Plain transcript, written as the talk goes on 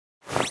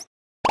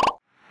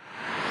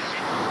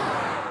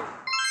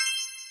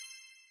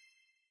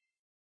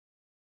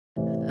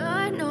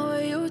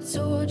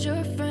told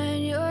your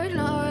friend you're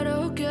not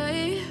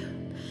okay?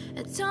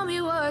 And tell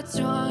me what's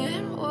wrong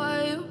and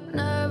why you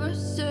never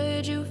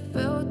said you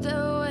felt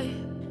that way.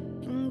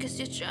 And guess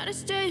you're trying to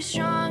stay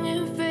strong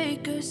and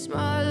fake a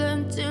smile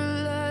until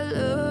I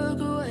look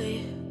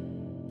away.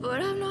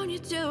 But I've known you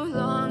too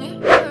long,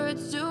 it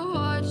hurts to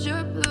watch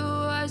your blue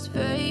eyes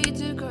fade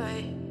to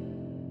gray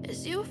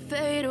as you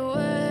fade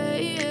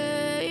away,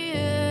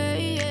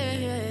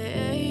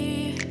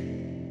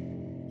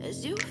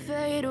 as you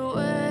fade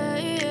away.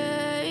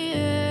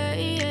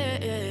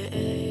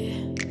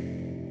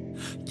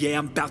 Yeah,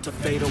 I'm about to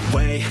fade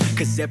away,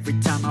 cause every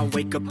time I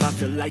wake up I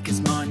feel like it's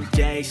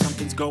Monday.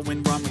 Something's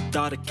going wrong with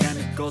all the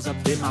chemicals up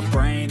in my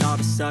brain. All of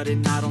a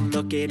sudden I don't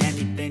look at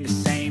anything the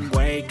same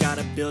way. Got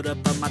a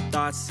buildup of my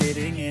thoughts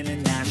sitting in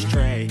an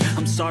ashtray.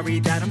 I'm sorry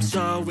that I'm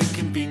so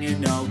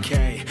inconvenient,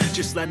 okay?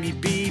 Just let me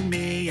be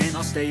me and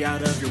I'll stay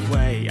out of your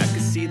way. I can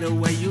see the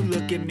way you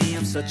look at me,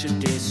 I'm such a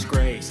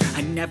disgrace.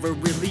 I never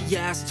really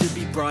asked to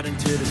be brought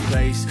into this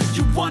place.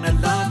 You wanna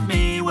love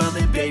me? Well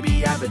then baby,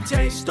 have a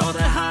taste. All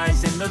the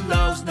highs and the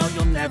lows, no,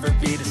 you'll never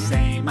be the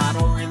same. I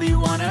don't really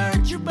wanna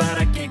hurt you, but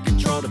I can't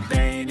control the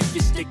pain. If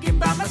you're sticking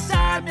by my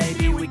side,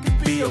 maybe we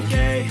could be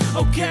okay.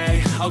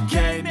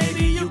 Okay,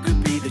 maybe you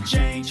could be the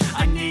change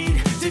I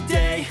need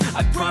today.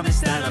 I promise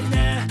that I've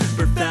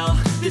never felt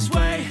this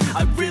way.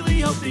 I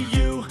really hope that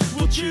you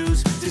will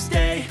choose to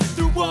stay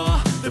through all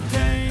the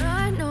pain.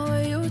 I know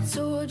you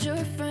told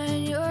your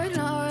friend you're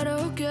not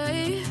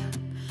okay.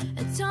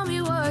 And tell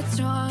me what's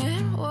wrong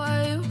and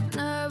why you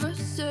never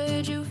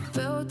said you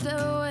felt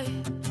that way.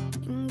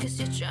 Guess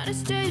you're trying to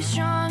stay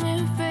strong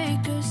and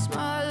fake a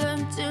smile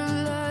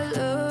until I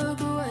look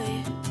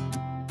away.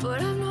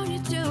 But I've known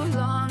you too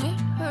long, it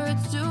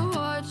hurts to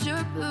watch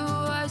your blue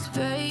eyes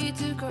fade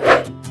to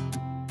gray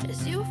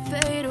as you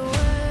fade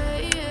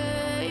away,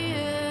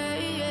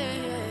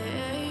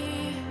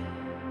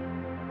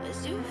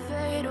 as you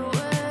fade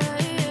away,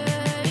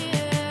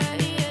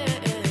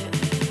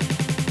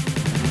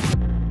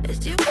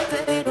 as you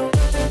fade away.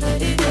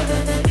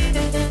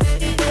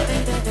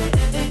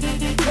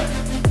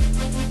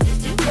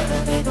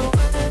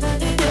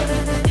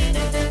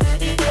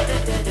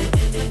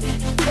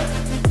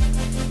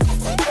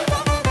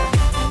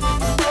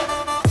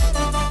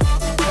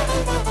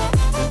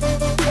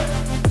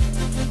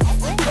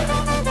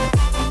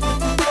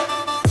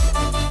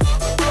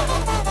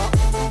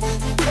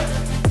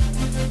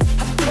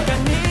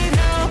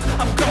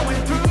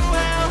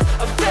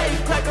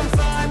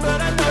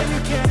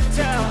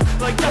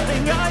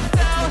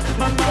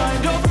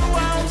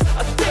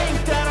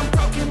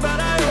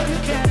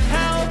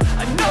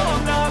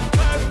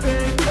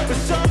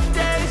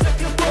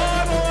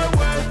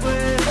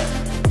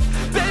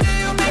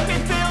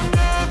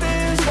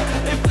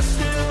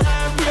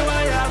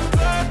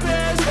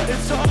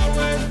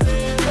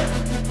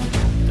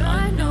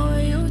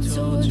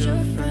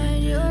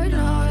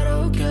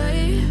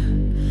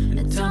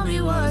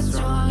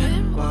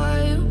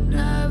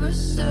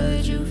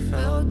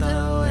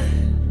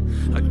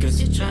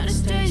 You're trying to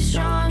stay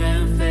strong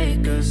and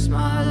fake a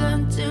smile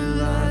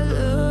until I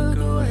look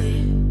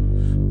away.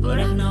 But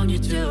I've known you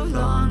too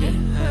long, it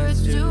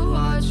hurts to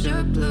watch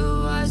your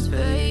blue eyes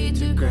fade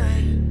to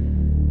gray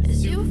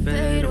as you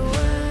fade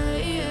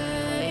away,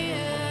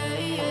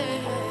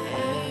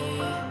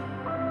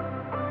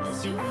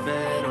 as you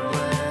fade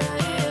away,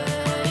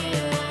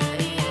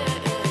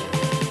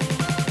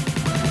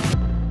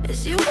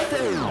 as you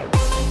fade away.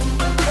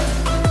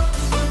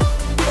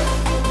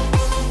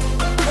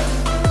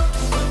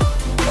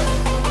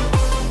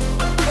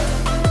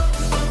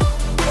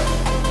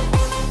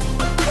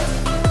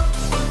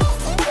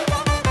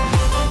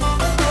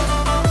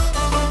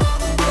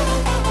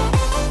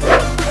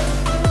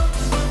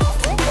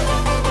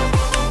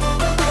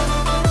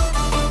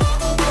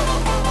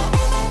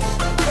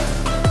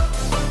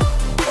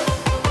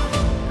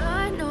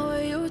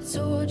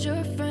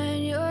 Your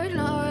friend you're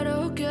not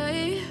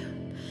okay.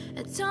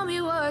 And tell me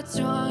what's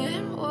wrong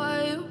and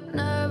why you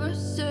never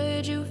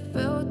said you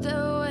felt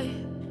that way.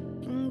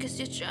 And guess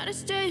you're trying to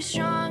stay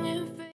strong and